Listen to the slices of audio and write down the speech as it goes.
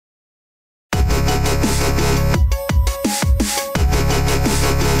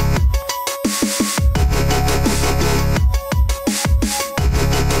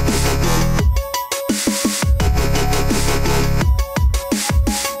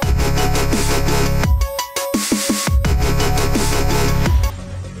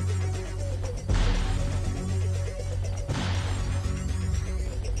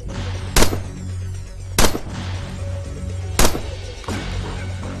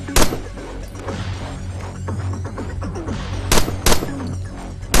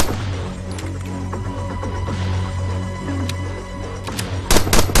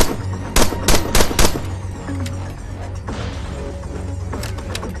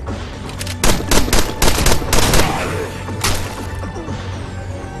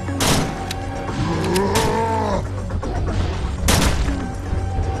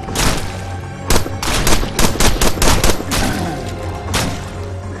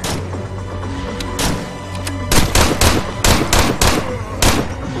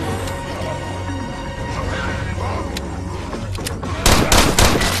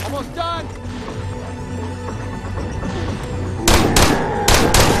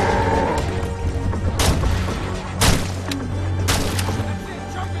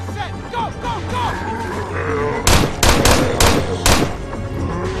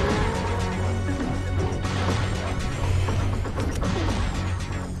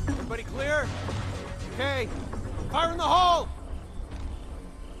Clear? Okay. Fire in the hole!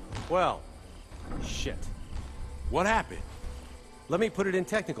 Well, shit. What happened? Let me put it in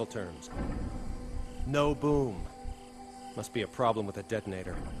technical terms. No boom. Must be a problem with the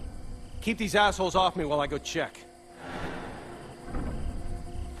detonator. Keep these assholes off me while I go check.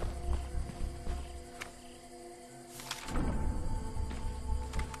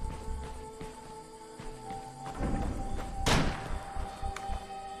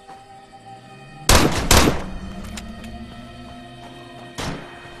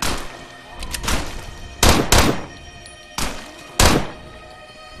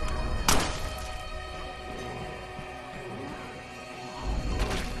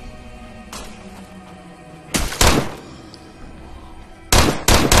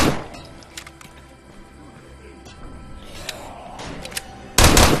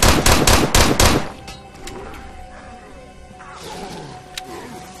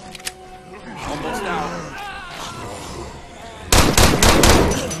 Almost out.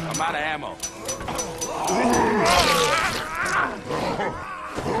 I'm out of ammo.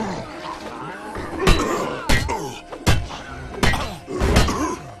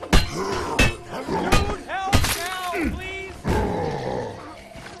 Dude, help now, please!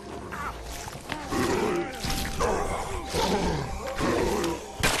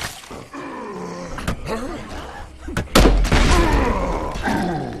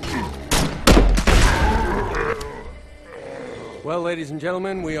 Well, ladies and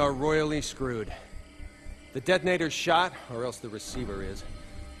gentlemen, we are royally screwed. The detonator's shot, or else the receiver is.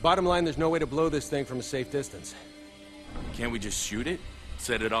 Bottom line, there's no way to blow this thing from a safe distance. Can't we just shoot it?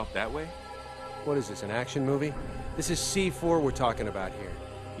 Set it off that way? What is this, an action movie? This is C4 we're talking about here.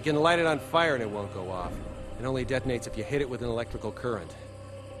 You can light it on fire and it won't go off. It only detonates if you hit it with an electrical current.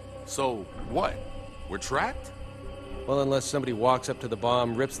 So, what? We're trapped? Well, unless somebody walks up to the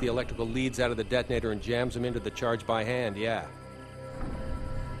bomb, rips the electrical leads out of the detonator and jams them into the charge by hand, yeah.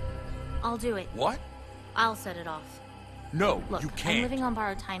 I'll do it. What? I'll set it off. No, Look, you can't. I'm living on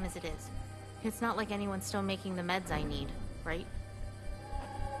borrowed time as it is. It's not like anyone's still making the meds I need, right?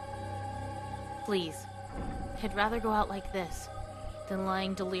 Please. I'd rather go out like this than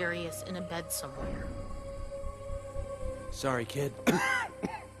lying delirious in a bed somewhere. Sorry, kid.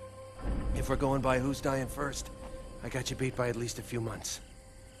 If we're going by who's dying first, I got you beat by at least a few months.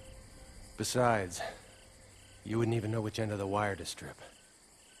 Besides, you wouldn't even know which end of the wire to strip.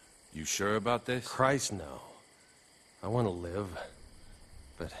 You sure about this? Christ, no. I want to live.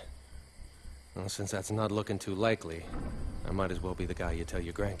 But, well, since that's not looking too likely, I might as well be the guy you tell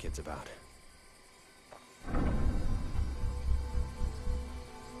your grandkids about. You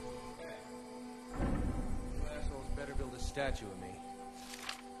assholes better build a statue of me.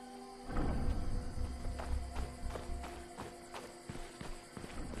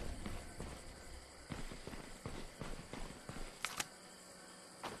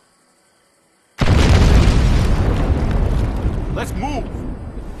 Let's move!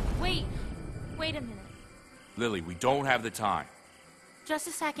 Wait a minute. Lily, we don't have the time. Just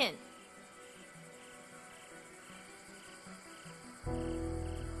a second.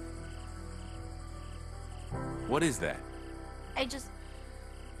 What is that?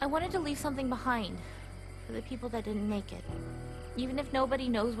 I wanted to leave something behind for the people that didn't make it. Even if nobody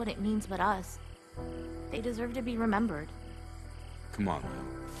knows what it means but us, they deserve to be remembered. Come on, Lil.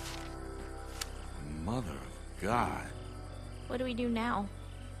 Mother of God. What do we do now?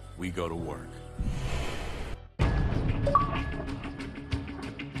 We go to work.